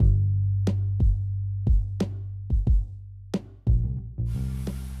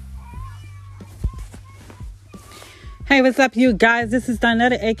Hey, what's up, you guys? This is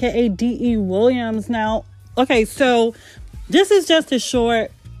Donetta, aka D.E. Williams. Now, okay, so this is just a short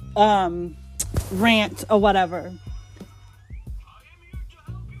rant or whatever.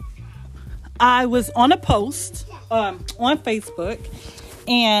 I was on a post on Facebook,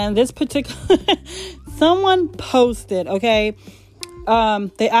 and this particular someone posted, okay,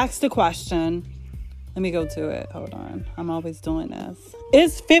 they asked a question. Let me go to it. Hold on. I'm always doing this.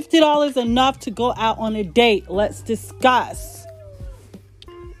 Is $50 enough to go out on a date? Let's discuss.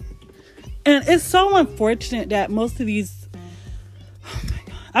 And it's so unfortunate that most of these, oh my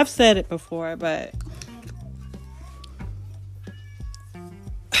God, I've said it before, but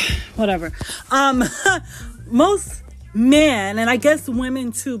whatever. Most men, and I guess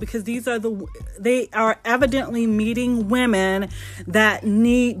women too, because they are evidently meeting women that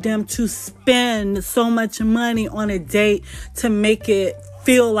need them to spend so much money on a date to make it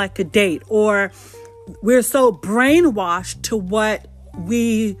feel like a date, or we're so brainwashed to what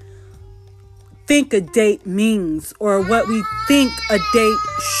we think a date means or what we think a date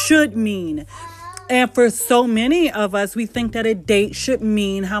should mean. And for so many of us, we think that a date should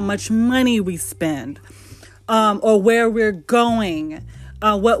mean how much money we spend. Or where we're going,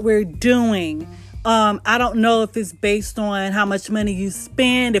 what we're doing. I don't know if it's based on how much money you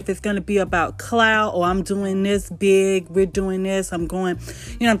spend, if it's going to be about clout, or I'm doing this big, we're doing this, I'm going,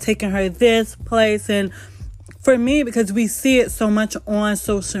 I'm taking her this place. And for me, because we see it so much on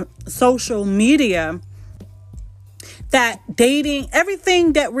social media, that dating,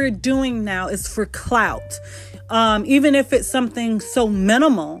 everything that we're doing now is for clout. Even if it's something so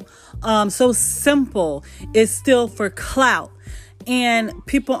minimal, so simple, it's still for clout. And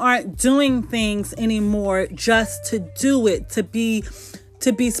people aren't doing things anymore just to do it, to be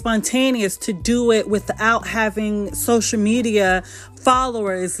spontaneous, to do it without having social media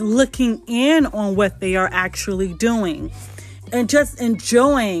followers looking in on what they are actually doing. And just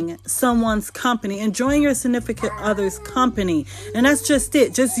enjoying someone's company, enjoying your significant other's company. And that's just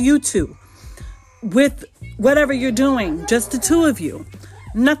it, just you two. With whatever you're doing, just the two of you,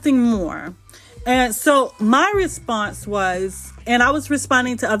 nothing more. And so my response was, and I was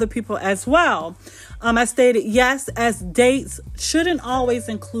responding to other people as well. I stated, yes, as dates shouldn't always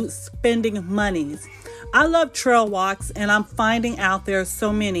include spending monies. I love trail walks, and I'm finding out there are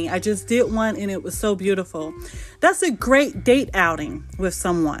so many. I just did one and it was so beautiful. That's a great date outing with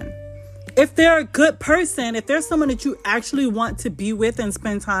someone. If they're a good person, if there's someone that you actually want to be with and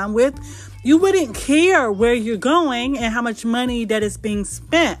spend time with, you wouldn't care where you're going and how much money that is being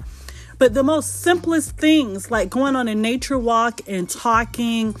spent. But the most simplest things, like going on a nature walk and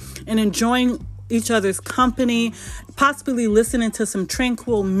talking and enjoying each other's company, possibly listening to some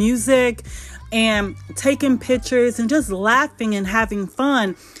tranquil music and taking pictures and just laughing and having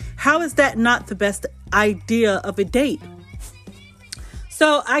fun, how is that not the best idea of a date?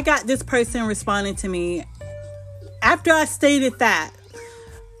 So I got this person responding to me after I stated that.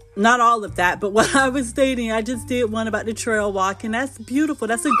 Not all of that, but what I was stating, I just did one about the trail walk, and that's beautiful.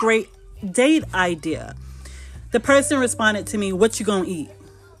 That's a great date idea. The person responded to me, "What you gonna eat?"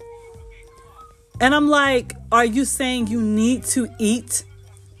 And I'm like, are you saying you need to eat?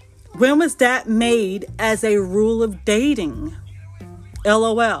 When was that made as a rule of dating?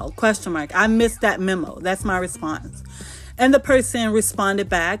 LOL, question mark. I missed that memo. That's my response. And the person responded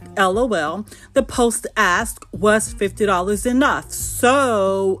back, LOL. The post asked, was $50 enough?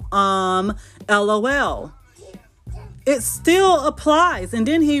 So, LOL. It still applies. And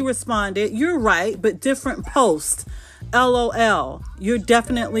then he responded, you're right, but different post. LOL. You're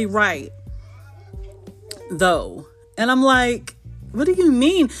definitely right, though. And I'm like, what do you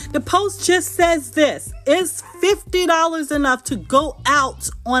mean? The post just says this. Is $50 enough to go out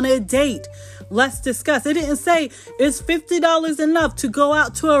on a date? Let's discuss. It didn't say, is $50 enough to go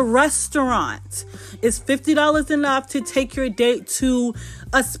out to a restaurant? Is $50 enough to take your date to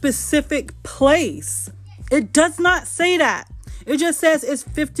a specific place? It does not say that. It just says, is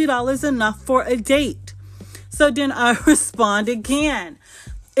 $50 enough for a date? So then I respond again.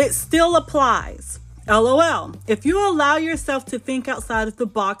 It still applies. LOL. If you allow yourself to think outside of the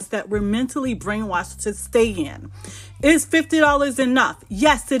box that we're mentally brainwashed to stay in, is $50 enough?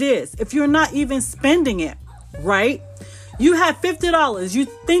 Yes, it is. If you're not even spending it, right? You have $50. You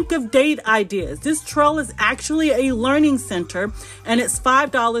think of date ideas. This trail is actually a learning center, and it's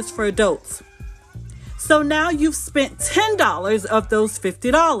 $5 for adults. So now you've spent $10 of those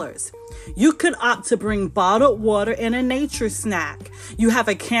 $50. You could opt to bring bottled water and a nature snack. You have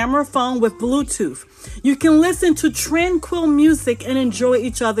a camera phone with Bluetooth. You can listen to tranquil music and enjoy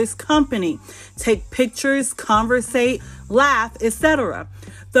each other's company. Take pictures, conversate, laugh, etc.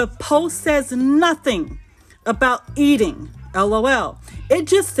 The post says nothing about eating. LOL. It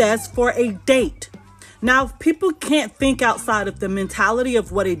just says for a date. Now, if people can't think outside of the mentality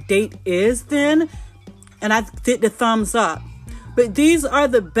of what a date is, then, and I did the thumbs up. But these are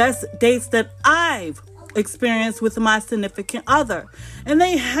the best dates that I've experienced with my significant other. And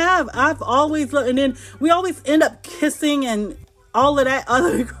I've always looked, and then we always end up kissing and all of that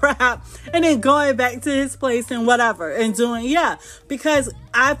other crap, and then going back to his place and whatever, and doing, because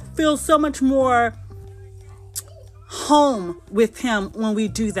I feel so much more home with him when we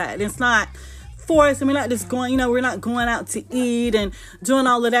do that. And it's not forced, and we're not just going, we're not going out to eat and doing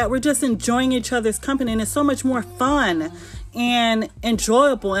all of that. We're just enjoying each other's company, and it's so much more fun and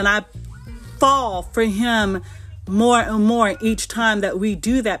enjoyable. And I fall for him more and more each time that we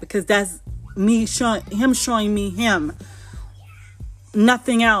do that, because that's me showing me him.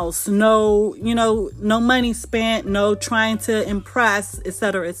 Nothing else. No, no money spent, no trying to impress,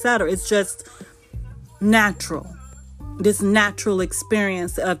 etc., etc. It's just natural. This natural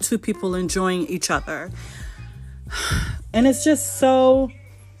experience of two people enjoying each other. And it's just so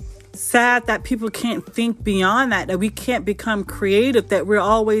sad that people can't think beyond that we can't become creative, that we're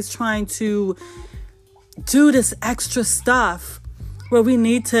always trying to do this extra stuff where we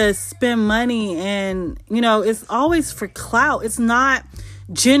need to spend money, and it's always for clout. It's not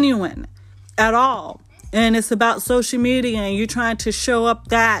genuine at all, and it's about social media, and you're trying to show up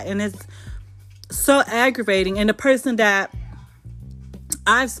that, and it's so aggravating. And the person that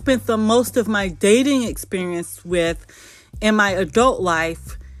I've spent the most of my dating experience with in my adult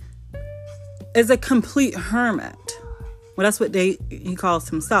life is a complete hermit. Well, that's what he calls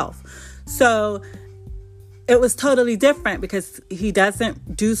himself. So it was totally different, because he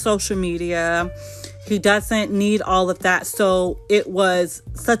doesn't do social media. He doesn't need all of that. So it was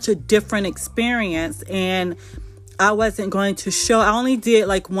such a different experience, and I wasn't going to show. I only did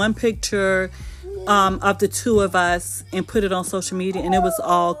like one picture of the two of us and put it on social media, and it was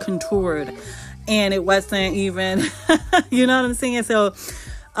all contoured, and it wasn't even, you know what I'm saying? So,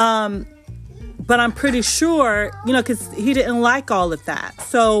 but I'm pretty sure, because he didn't like all of that.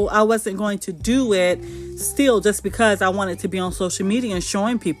 So I wasn't going to do it still, just because I wanted to be on social media and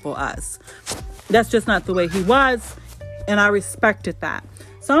showing people us. That's just not the way he was, and I respected that.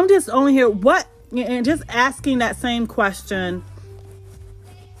 So I'm just on here, and just asking that same question.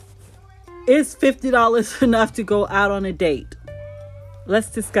 Is $50 enough to go out on a date?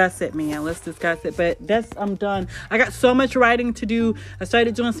 Let's discuss it, man. Let's discuss it. But I'm done. I got so much writing to do. I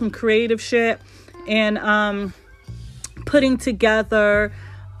started doing some creative shit, and putting together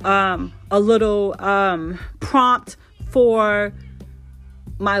a little prompt for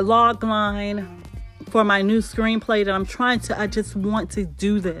my log line for my new screenplay that I just want to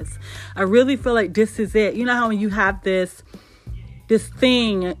do this. I really feel like this is it. You know how when you have this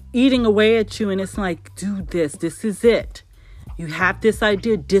thing eating away at you, and it's like, do this. This is it. You have this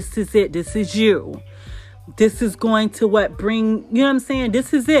idea. This is it. This is you. This is going to bring, you know what I'm saying?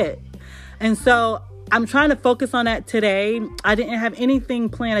 This is it. And so I'm trying to focus on that today. I didn't have anything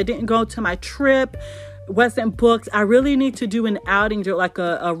planned. I didn't go to my trip. Wasn't booked. I really need to do an outing, like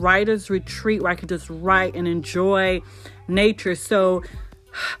a writer's retreat where I could just write and enjoy nature. So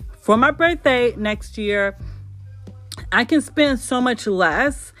for my birthday next year, I can spend so much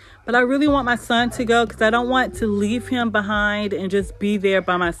less, but I really want my son to go, because I don't want to leave him behind and just be there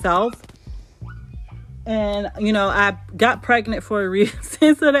by myself. And, I got pregnant for a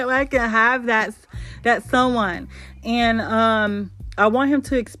reason, so that I can have that someone. And I want him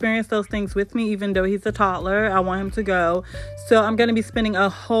to experience those things with me, even though he's a toddler. I want him to go. So I'm going to be spending a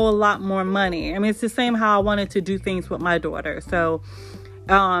whole lot more money. I mean, it's the same how I wanted to do things with my daughter. So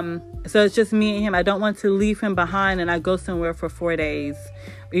it's just me and him. I don't want to leave him behind and I go somewhere for 4 days,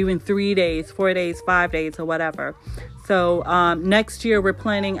 even 3 days, 4 days, 5 days, or whatever. So next year we're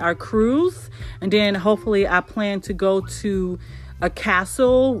planning our cruise, and then hopefully I plan to go to a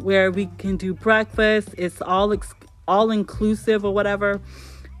castle where we can do breakfast. It's all inclusive or whatever.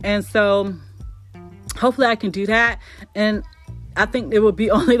 And so hopefully I can do that. And I think it will be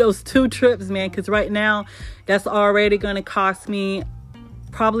only those 2 trips, man, because right now that's already going to cost me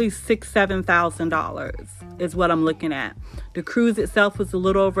probably $6,000-$7,000 is what I'm looking at. The cruise itself was a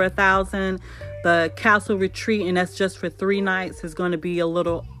little over $1,000. The castle retreat, and that's just for 3 nights, is going to be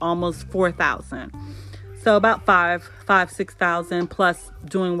almost $4,000. So about $6,000 plus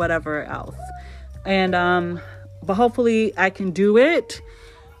doing whatever else. And but hopefully I can do it,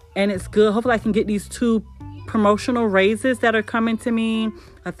 and it's good. Hopefully I can get these 2 promotional raises that are coming to me,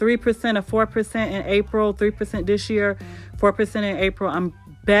 a 3%, a 4% in April, 3% this year, 4% in April. I'm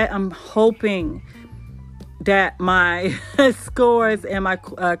hoping that my scores and my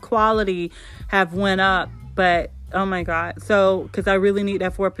quality have went up But oh my God. So, because I really need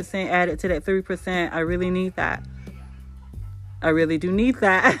that 4% added to that 3%. I really need that. I really do need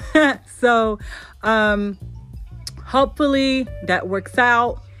that. So, hopefully that works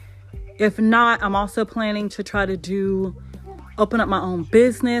out. If not, I'm also planning to try to open up my own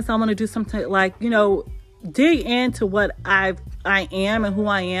business. I want to do something like, dig into what I am and who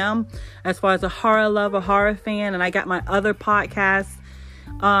I am as far as a horror lover, horror fan. And I got my other podcast,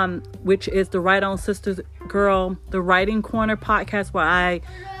 which is the Right On Sisters Girl, the Writing Corner podcast, where I,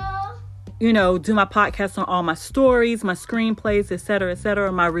 do my podcast on all my stories, my screenplays,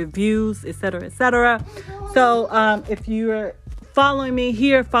 etc., my reviews, etc. So, if you're following me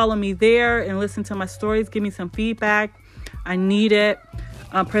here, follow me there and listen to my stories. Give me some feedback. I need it.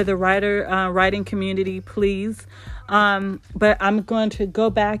 Per the writing community, please. But I'm going to go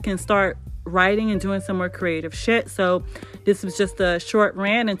back and start writing and doing some more creative shit. So this was just a short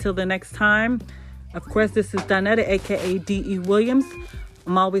rant. Until the next time. Of course, this is Donetta, aka D.E. Williams.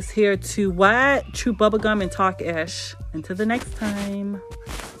 I'm always here to chew bubblegum and talk ish. Until the next time.